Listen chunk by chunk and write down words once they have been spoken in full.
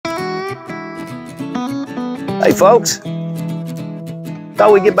Hey folks,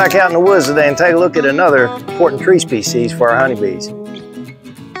 thought we'd get back out in the woods today and take a look at another important tree species for our honeybees.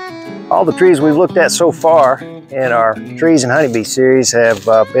 All the trees we've looked at so far in our trees and honeybee series have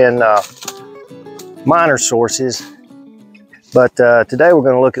been minor sources, but today we're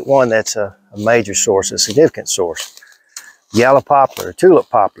going to look at one that's a major source, a significant source. Yellow poplar, tulip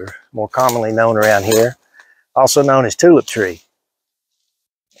poplar, more commonly known around here, also known as tulip tree.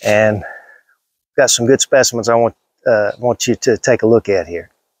 And got some good specimens I want you to take a look at here.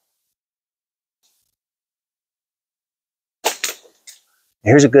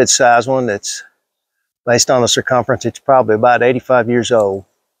 Here's a good size one that's based on the circumference. It's probably about 85 years old.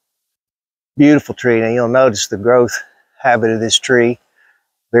 Beautiful tree. Now you'll notice the growth habit of this tree,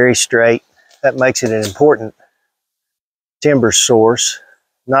 very straight. That makes it an important timber source,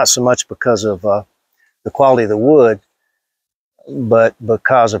 not so much because of the quality of the wood, but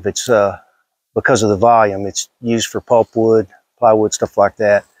because of its because of the volume. It's used for pulpwood, plywood, stuff like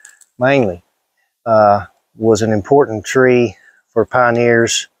that. Mainly was an important tree for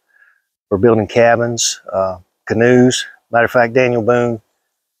pioneers, for building cabins, canoes. Matter of fact, Daniel Boone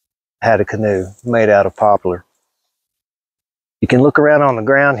had a canoe made out of poplar. You can look around on the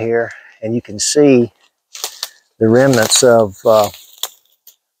ground here and you can see the remnants of the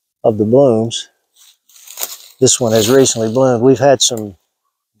blooms. This one has recently bloomed. We've had some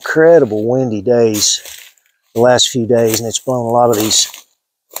incredible windy days the last few days, and it's blown a lot of these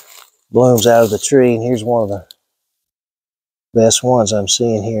blooms out of the tree, and here's one of the best ones I'm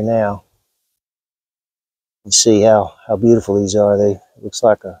seeing here now. You see how beautiful these are. It looks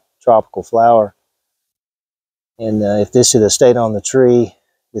like a tropical flower. And if this had stayed on the tree,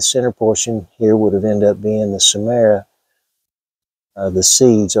 the center portion here would have ended up being the samara. The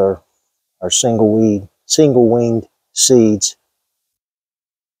seeds are single-winged seeds,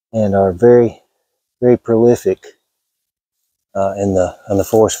 and are very, very prolific on the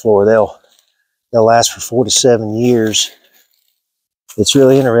forest floor. They'll last for 4 to 7 years. It's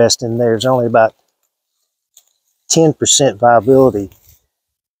really interesting. There's only about 10% viability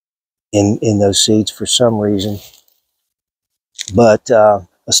in those seeds for some reason. But a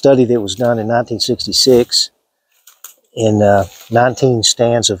study that was done in 1966 in 19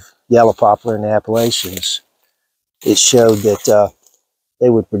 stands of yellow poplar in the Appalachians, it showed that they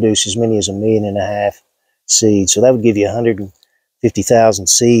would produce as many as 1.5 million seeds. So that would give you 150,000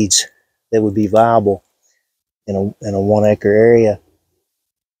 seeds that would be viable in a 1 acre area.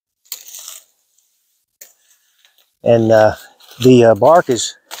 And the bark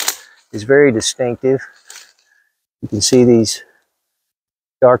is very distinctive. You can see these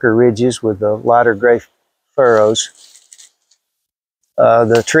darker ridges with the lighter gray furrows.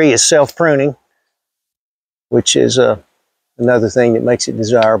 The tree is self-pruning, which is another thing that makes it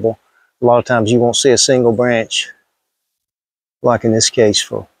desirable. A lot of times you won't see a single branch, like in this case,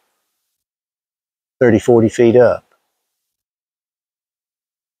 for 30, 40 feet up.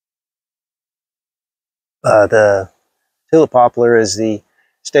 The tulip poplar is the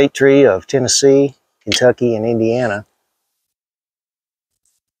state tree of Tennessee, Kentucky, and Indiana.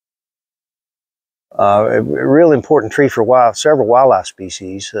 A real important tree for several wildlife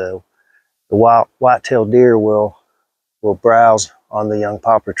species. The white-tailed deer will browse on the young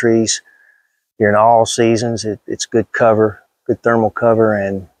poplar trees during all seasons. It's good cover, good thermal cover,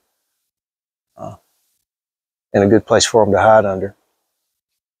 and a good place for them to hide under.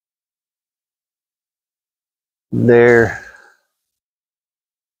 There,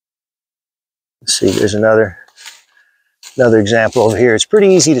 let's see, there's another example over here. It's pretty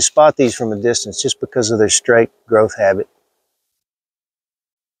easy to spot these from a distance just because of their straight growth habit.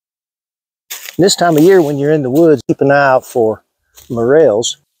 This time of year when you're in the woods, keep an eye out for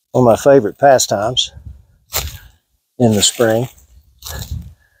morels, one of my favorite pastimes in the spring.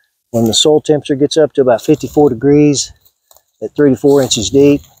 When the soil temperature gets up to about 54 degrees at 3 to 4 inches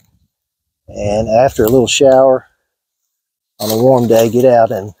deep, and after a little shower on a warm day, get out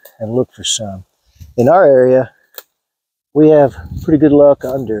and look for some. In our area, we have pretty good luck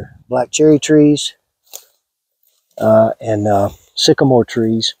under black cherry trees and sycamore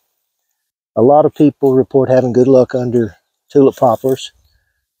trees. A lot of people report having good luck under tulip poplars,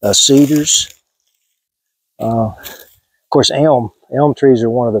 cedars. Of course, elm trees are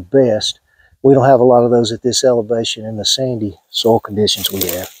one of the best. We don't have a lot of those at this elevation in the sandy soil conditions we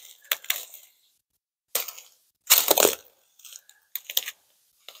have.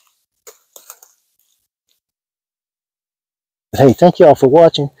 But hey, thank you all for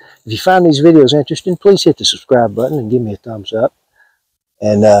watching. If you find these videos interesting, please hit the subscribe button and give me a thumbs up.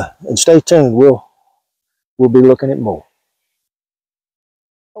 And stay tuned. We'll be looking at more.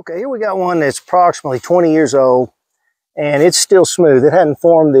 Okay, here we got one that's approximately 20 years old, and it's still smooth. It hadn't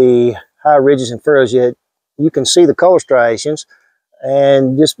formed the high ridges and furrows yet. You can see the color striations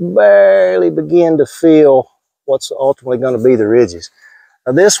and just barely begin to feel what's ultimately going to be the ridges.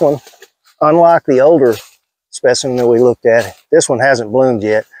 Now this one, unlike the older specimen that we looked at, this one hasn't bloomed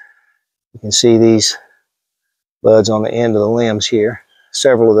yet. You can see these buds on the end of the limbs here,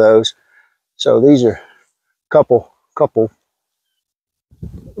 several of those. So these are a couple,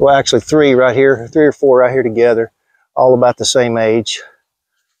 well actually three right here, 3 or 4 right here together, all about the same age,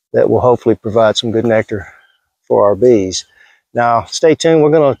 that will hopefully provide some good nectar for our bees. Now stay tuned, we're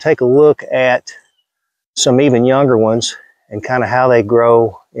going to take a look at some even younger ones and kind of how they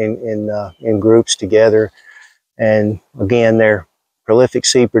grow in groups together. And again, they're prolific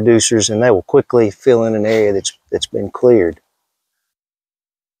seed producers, and they will quickly fill in an area that's been cleared.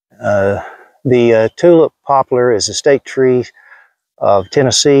 The tulip poplar is a state tree of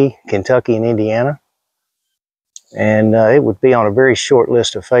Tennessee, Kentucky, and Indiana. And it would be on a very short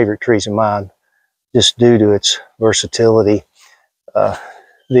list of favorite trees of mine, just due to its versatility.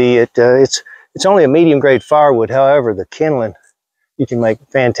 It's only a medium grade firewood. However, the kindling, you can make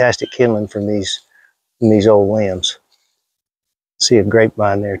fantastic kindling from these old limbs. See a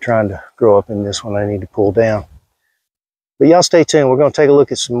grapevine there trying to grow up in this one I need to pull down. But y'all stay tuned. We're going to take a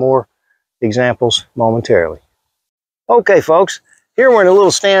look at some more examples momentarily. Okay, folks, here we're in a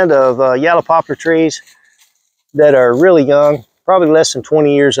little stand of yellow poplar trees that are really young, probably less than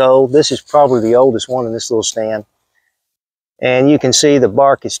 20 years old. This is probably the oldest one in this little stand. And you can see the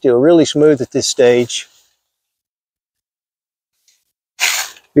bark is still really smooth at this stage.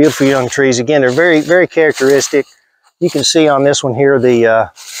 Beautiful young trees. Again, they're very, very characteristic. You can see on this one here,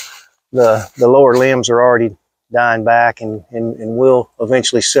 the lower limbs are already dying back and will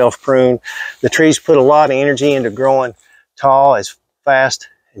eventually self-prune. The trees put a lot of energy into growing tall as fast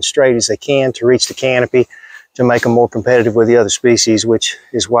and straight as they can to reach the canopy, to make them more competitive with the other species, which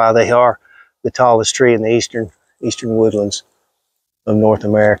is why they are the tallest tree in the eastern woodlands of North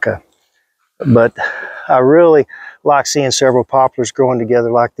America. But I really like seeing several poplars growing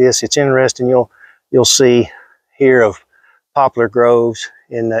together like this. It's interesting. You'll see here of poplar groves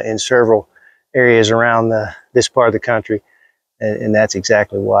in several areas around this part of the country, and that's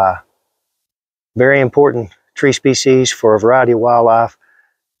exactly why. Very important tree species for a variety of wildlife.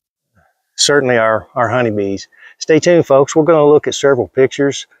 Certainly our honeybees. Stay tuned, folks. We're going to look at several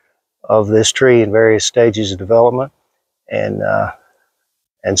pictures of this tree in various stages of development, and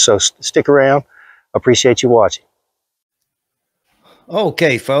so stick around. Appreciate you watching.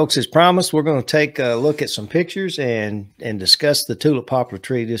 Okay, folks, as promised, we're going to take a look at some pictures and discuss the tulip poplar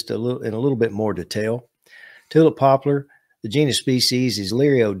tree just in a little bit more detail. Tulip poplar, the genus species is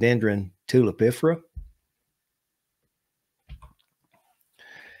Liriodendron tulipifera.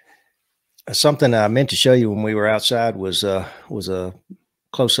 Something I meant to show you when we were outside was a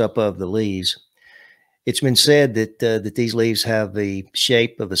close-up of the leaves. It's been said that these leaves have the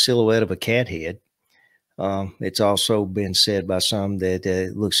shape of the silhouette of a cat head. It's also been said by some that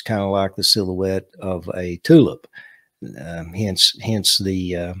it looks kind of like the silhouette of a tulip, hence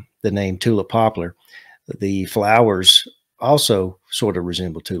the name tulip poplar. The flowers also sort of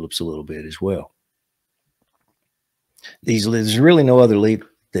resemble tulips a little bit as well. There's really no other leaf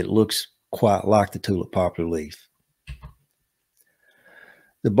that looks quite like the tulip poplar leaf.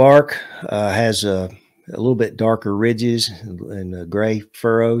 The bark has a little bit darker ridges and gray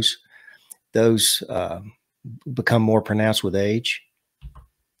furrows. Those become more pronounced with age.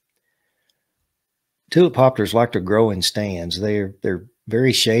 Tulip poplars like to grow in stands. They're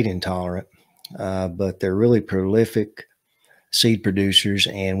very shade intolerant, but they're really prolific seed producers.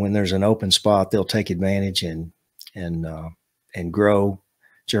 And when there's an open spot, they'll take advantage and grow,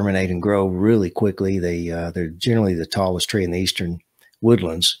 germinate and grow really quickly. They're generally the tallest tree in the eastern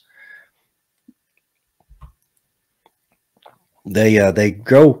woodlands. They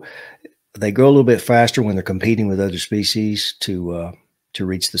grow a little bit faster when they're competing with other species to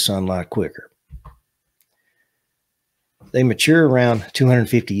reach the sunlight quicker. They mature around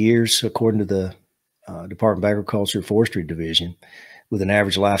 250 years, according to the Department of Agriculture Forestry Division, with an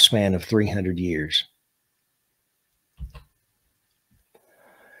average lifespan of 300 years.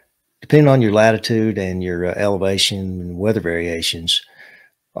 Depending on your latitude and your elevation and weather variations,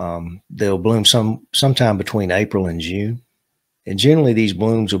 they'll bloom sometime between April and June. And generally these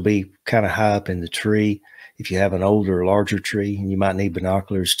blooms will be kind of high up in the tree. If you have an older or larger tree, and you might need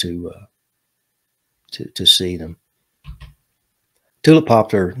binoculars to see them. Tulip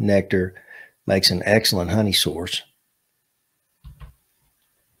poplar nectar makes an excellent honey source.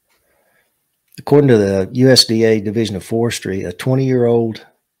 According to the USDA Division of Forestry, a 20-year-old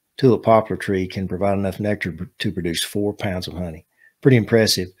tulip poplar tree can provide enough nectar to produce 4 pounds of honey. Pretty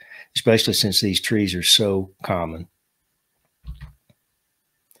impressive, especially since these trees are so common.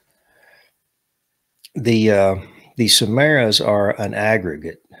 The samaras are an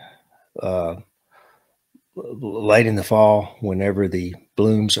aggregate. Late in the fall, whenever the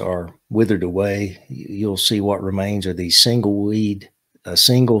blooms are withered away, you'll see what remains are these single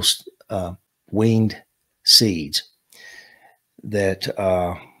winged seeds that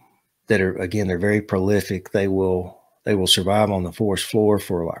are, again, they're very prolific. They will survive on the forest floor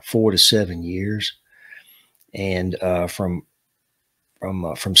for like 4 to 7 years, and from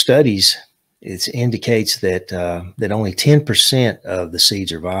studies, it indicates that that only 10% of the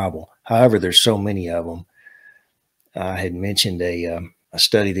seeds are viable. However, there's so many of them. I had mentioned a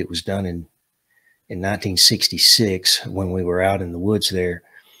study that was done in 1966 when we were out in the woods there.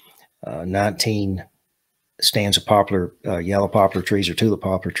 19 stands of poplar, yellow poplar trees or tulip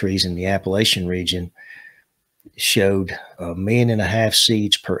poplar trees in the Appalachian region showed 1.5 million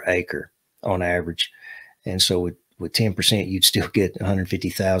seeds per acre on average. And so with 10%, you'd still get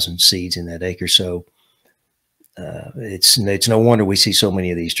 150,000 seeds in that acre. So it's no wonder we see so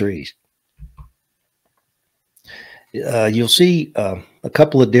many of these trees. You'll see a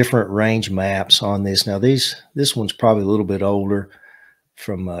couple of different range maps on this. Now, this one's probably a little bit older,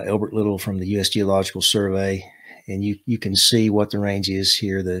 from Elbert Little from the U.S. Geological Survey, and you can see what the range is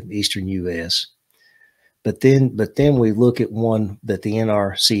here, the eastern U.S. But then we look at one that the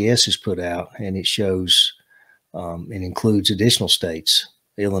NRCS has put out, and it shows it includes additional states: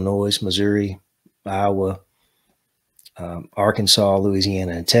 Illinois, Missouri, Iowa, Arkansas,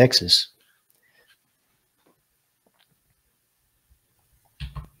 Louisiana, and Texas.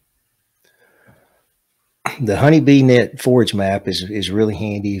 The Honeybee Net Forage Map is really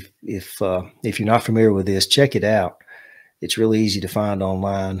handy. If you're not familiar with this, check it out. It's really easy to find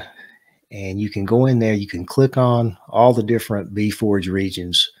online, and you can go in there. You can click on all the different bee forage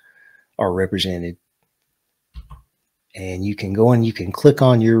regions are represented, and you can go and you can click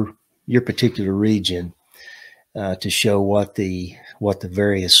on your particular region to show what the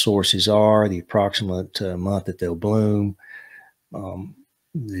various sources are, the approximate month that they'll bloom,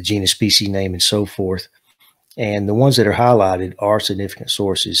 the genus, species name, and so forth. And the ones that are highlighted are significant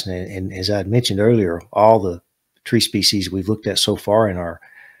sources. And as I had mentioned earlier, all the tree species we've looked at so far in our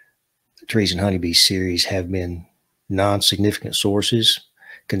Trees and Honeybees series have been non-significant sources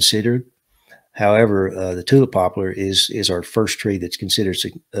considered. However, the tulip poplar is our first tree that's considered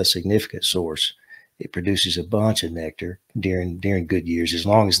a significant source. It produces a bunch of nectar during good years, as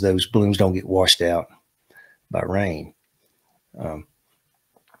long as those blooms don't get washed out by rain.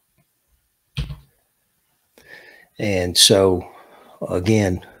 And so,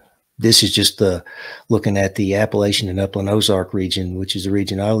 again, this is just looking at the Appalachian and Upland Ozark region, which is the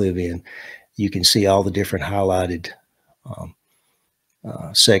region I live in. You can see all the different highlighted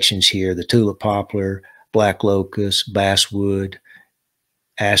sections here. The tulip poplar, black locust, basswood,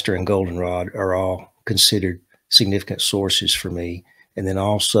 aster, and goldenrod are all considered significant sources for me. And then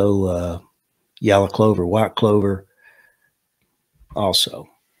also yellow clover, white clover also.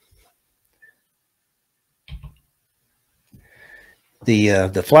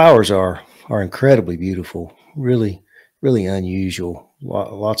 The flowers are incredibly beautiful, really unusual.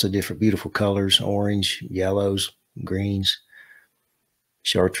 Lots of different beautiful colors: orange, yellows, greens,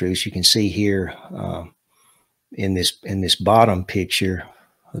 chartreuse. You can see here in this bottom picture,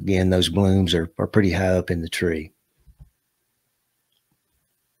 again, those blooms are pretty high up in the tree.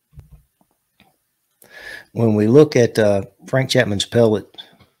 When we look at Frank Chapman's Pellet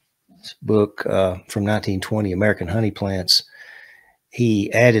book from 1920, American Honey Plants,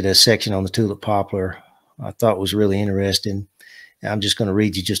 he added a section on the tulip poplar I thought was really interesting. I'm just going to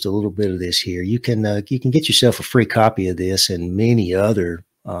read you just a little bit of this here. You can get yourself a free copy of this and many other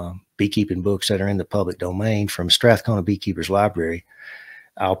beekeeping books that are in the public domain from Stathcona Beekeepers Library.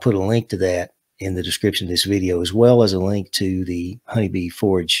 I'll put a link to that in the description of this video, as well as a link to the Honeybee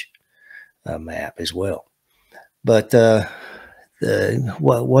Forage map as well. But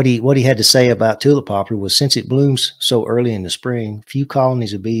what he had to say about tulip poplar was, since it blooms so early in the spring, few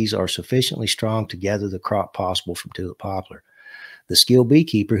colonies of bees are sufficiently strong to gather the crop possible from tulip poplar. The skilled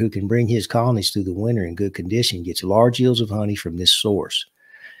beekeeper who can bring his colonies through the winter in good condition gets large yields of honey from this source.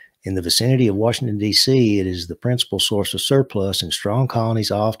 In the vicinity of Washington, D.C., it is the principal source of surplus, and strong colonies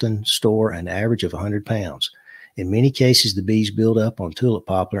often store an average of 100 pounds. In many cases, the bees build up on tulip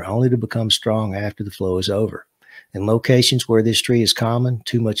poplar only to become strong after the flow is over. In locations where this tree is common,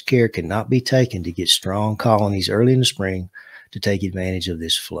 too much care cannot be taken to get strong colonies early in the spring to take advantage of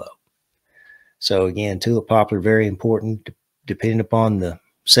this flow. So again, tulip poplar, very important, depending upon the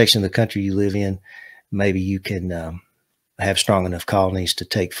section of the country you live in, maybe you can have strong enough colonies to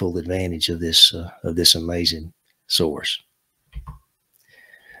take full advantage of this amazing source.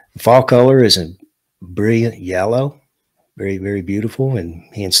 The fall color is a brilliant yellow, very, very beautiful, and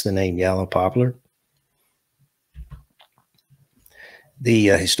hence the name yellow poplar.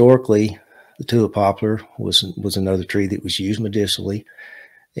 Historically, the tulip poplar was another tree that was used medicinally.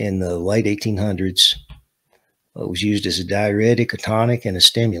 In the late 1800s, it was used as a diuretic, a tonic, and a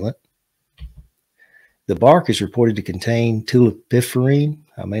stimulant. The bark is reported to contain tulipiferine,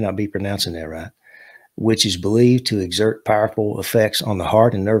 I may not be pronouncing that right, which is believed to exert powerful effects on the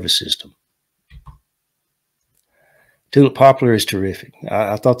heart and nervous system. Tulip poplar is terrific.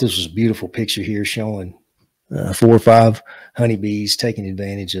 I thought this was a beautiful picture here showing 4 or 5 honeybees taking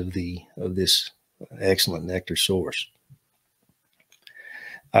advantage of this excellent nectar source.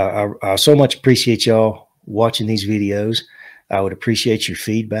 I so much appreciate y'all watching these videos. I would appreciate your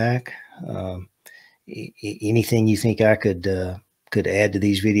feedback. Anything you think I could add to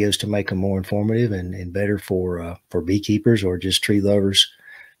these videos to make them more informative and better for beekeepers or just tree lovers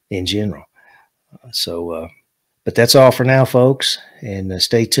in general. But that's all for now, folks, and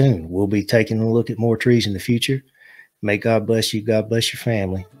stay tuned. We'll be taking a look at more trees in the future. May God bless you, God bless your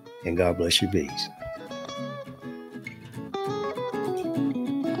family, and God bless your bees.